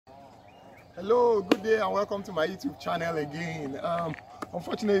Hello, good day and welcome to my YouTube channel again.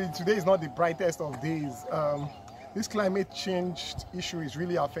 Unfortunately, today is not the brightest of days. This climate change issue is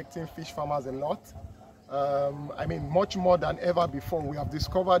really affecting fish farmers a lot. I mean, much more than ever before. We have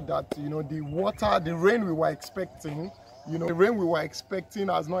discovered that, the rain we were expecting,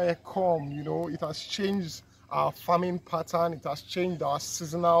 has not yet come. It has changed our farming pattern. It has changed our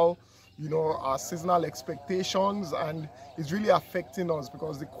seasonal expectations, and it's really affecting us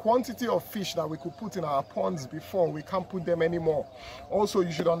because the quantity of fish that we could put in our ponds before, we can't put them anymore. Also,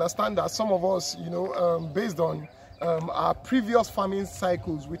 you should understand that some of us, based on our previous farming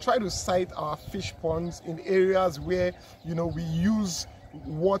cycles, we try to site our fish ponds in areas where we use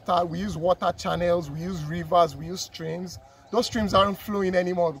water channels, we use rivers, we use streams. Those streams aren't flowing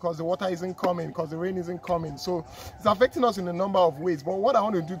anymore because the water isn't coming, because the rain isn't coming. So it's affecting us in a number of ways. But what I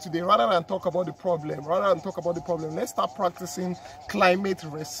want to do today, rather than talk about the problem, let's start practicing climate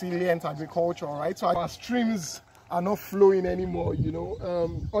resilient agriculture, right? So our streams are not flowing anymore,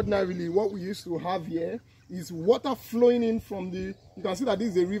 Ordinarily, what we used to have here is water flowing in from you can see that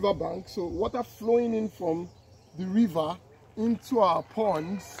this is a river bank. So water flowing in from the river into our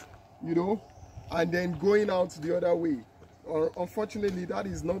ponds, and then going out the other way. Unfortunately, that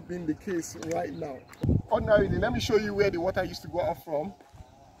is not being the case right now. Ordinarily, let me show you where the water used to go out from.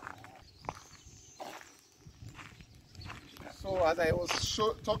 So as I was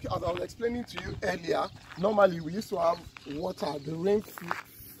explaining to you earlier, normally we used to have water, the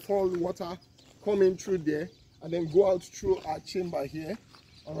rainfall water coming through there and then go out through our chamber here,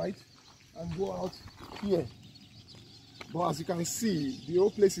 all right, and go out here. But as you can see, the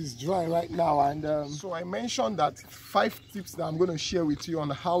whole place is dry right now, and so I mentioned that 5 tips that I'm going to share with you on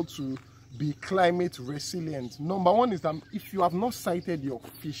how to be climate resilient. Number one is that if you have not sited your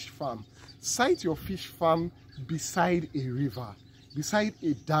fish farm, site your fish farm beside a river, beside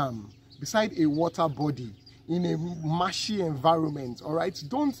a dam, beside a water body, in a marshy environment. All right,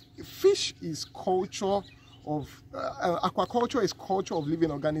 fish is culture of aquaculture is culture of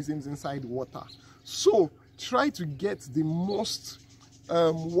living organisms inside water. So try to get the most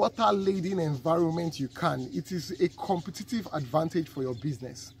water-laden environment you can. It is a competitive advantage for your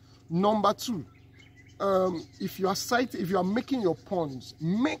business. Number two, if you are making your ponds,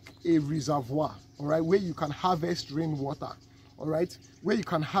 make a reservoir, all right, where you can harvest rainwater, all right, where you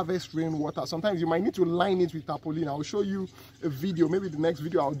can harvest rainwater. Sometimes you might need to line it with tarpaulin. I'll show you a video, maybe the next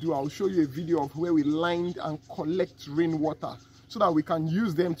video I'll show you a video of where we lined and collect rainwater so that we can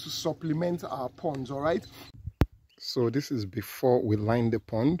use them to supplement our ponds, all right? So this is before we line the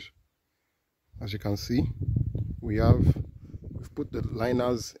pond. As you can see, we've put the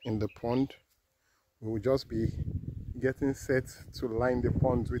liners in the pond. We will just be getting set to line the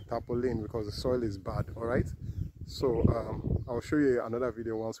ponds with tarpaulin because the soil is bad, all right? So I'll show you another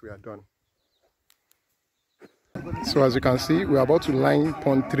video once we are done. So as you can see, we're about to line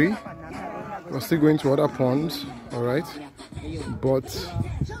pond 3. We're still going to other ponds, all right? But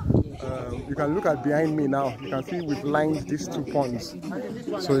you can look at behind me now. You can see we've lined these 2 ponds.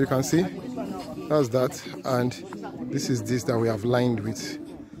 So you can see that's that, and this is this that we have lined with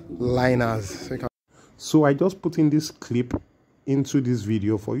liners. So I just put in this clip into this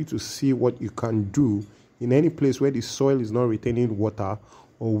video for you to see what you can do in any place where the soil is not retaining water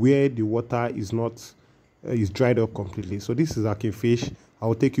or where the water is dried up completely. So this is Akin Fish.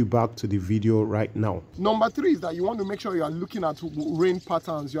 I'll take you back to the video right now. Number 3 is that you want to make sure you are looking at rain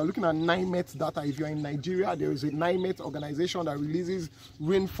patterns. You are looking at NIMET data. If you're in Nigeria, there is a NIMET organization that releases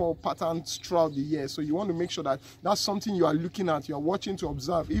rainfall patterns throughout the year. So you want to make sure that that's something you are looking at, you are watching to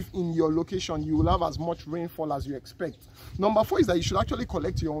observe if in your location you will have as much rainfall as you expect. Number 4 is that you should actually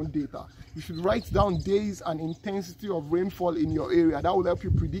collect your own data. You should write down days and intensity of rainfall in your area. That will help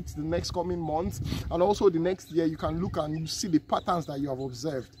you predict the next coming months, and also the next year you can look and see the patterns that you have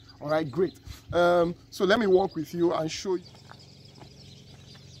observed. All right, great. So let me walk with you and show you.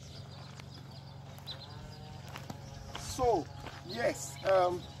 So yes,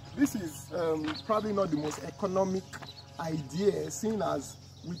 this is probably not the most economic idea, seeing as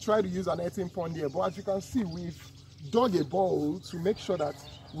we try to use an earthen pond here, but as you can see, we've dug a bowl to make sure that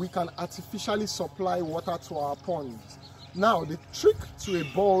we can artificially supply water to our ponds. Now, the trick to a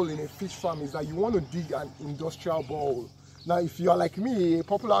bowl in a fish farm is that you want to dig an industrial bowl. Now, if you are like me,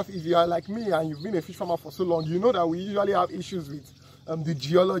 if you are like me and you've been a fish farmer for so long, you know that we usually have issues with the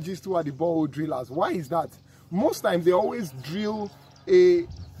geologists who are the borehole drillers. Why is that? Most times they always drill a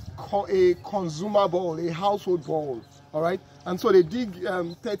consumer bowl, a household bowl, all right? And so they dig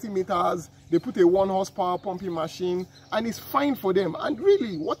 30 meters, they put a 1 horsepower pumping machine, and it's fine for them. And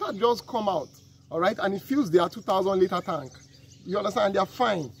really, water just come out, all right? And it fills their 2,000 liter tank. You understand? They're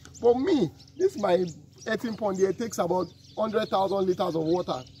fine. But me, this my 18 pond here takes about 100,000 liters of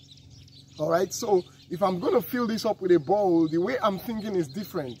water. All right, so if I'm going to fill this up with a bowl, the way I'm thinking is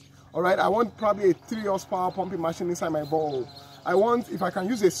different. All right, I want probably a 3 horsepower pumping machine inside my bowl. I want, if I can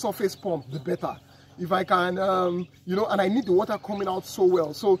use a surface pump, the better. If I can, you know, and I need the water coming out so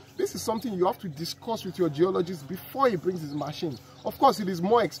well. So this is something you have to discuss with your geologist before he brings his machine. Of course, it is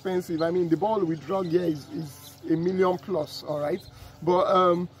more expensive. I mean, the bowl we drug here is $1 million plus, all right?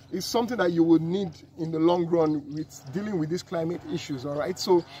 But it's something that you would need in the long run with dealing with these climate issues, all right?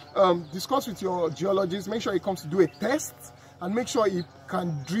 So discuss with your geologist, make sure he comes to do a test, and make sure he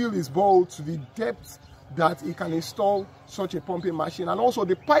can drill his bowl to the depth that he can install such a pumping machine. And also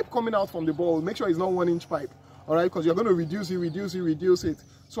the pipe coming out from the bowl, make sure it's not 1-inch pipe, all right? Because you're going to reduce it.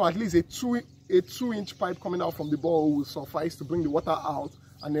 So at least a 2-inch pipe coming out from the bowl will suffice to bring the water out,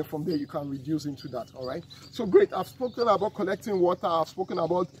 and then from there you can reduce into that. All right, so great. I've spoken about collecting water, I've spoken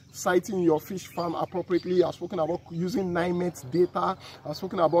about siting your fish farm appropriately, I've spoken about using NIMET data, I've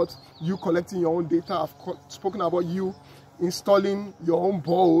spoken about you collecting your own data, I've spoken about you installing your own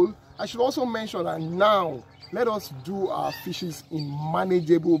bowl. I should also mention that now let us do our fishes in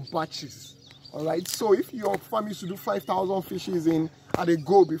manageable batches. All right, so if your farm used to do 5,000 fishes in at a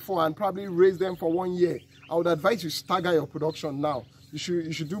go before and probably raise them for 1 year, I would advise you stagger your production now. You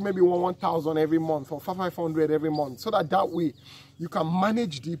should do maybe 1,000 every month or 500 every month, so that way you can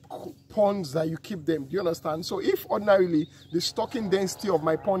manage the ponds that you keep them. Do you understand? So if ordinarily the stocking density of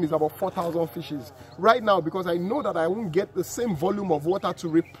my pond is about 4,000 fishes, right now, because I know that I won't get the same volume of water to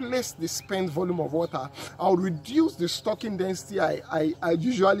replace the spent volume of water, I'll reduce the stocking density I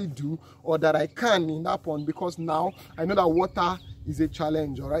usually do, or that I can in that pond, because now I know that water is a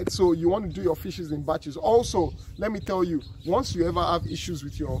challenge. All right, so you want to do your fishes in batches. Also, let me tell you, once you ever have issues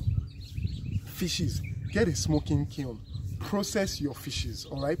with your fishes, get a smoking kiln, process your fishes.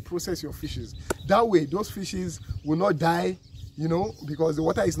 All right, process your fishes. That way those fishes will not die, you know, because the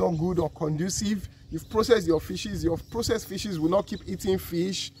water is not good or conducive. You've processed your fishes. Your processed fishes will not keep eating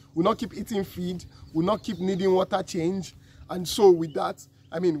fish, will not keep eating feed, will not keep needing water change. And so with that,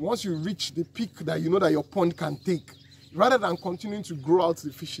 I mean, once you reach the peak that you know that your pond can take, rather than continuing to grow out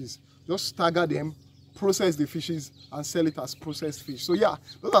the fishes, just stagger them, process the fishes, and sell it as processed fish. So yeah,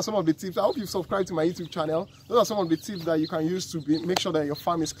 those are some of the tips. I hope you've subscribed to my YouTube channel. Those are some of the tips that you can use to make sure that your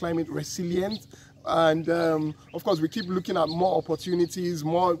farm is climate resilient. And of course, we keep looking at more opportunities,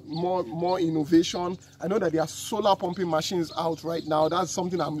 more innovation. I know that there are solar pumping machines out right now. That's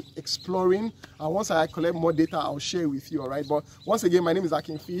something I'm exploring, and once I collect more data, I'll share with you. All right, but once again, my name is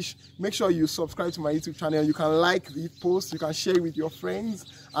Akin Fish. Make sure you subscribe to my YouTube channel. You can like the post, you can share it with your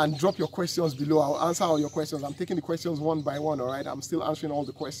friends, and drop your questions below. I'll answer all your questions. I'm taking the questions one by one. All right, I'm still answering all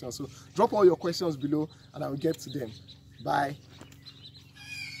the questions, so drop all your questions below and I'll get to them. Bye.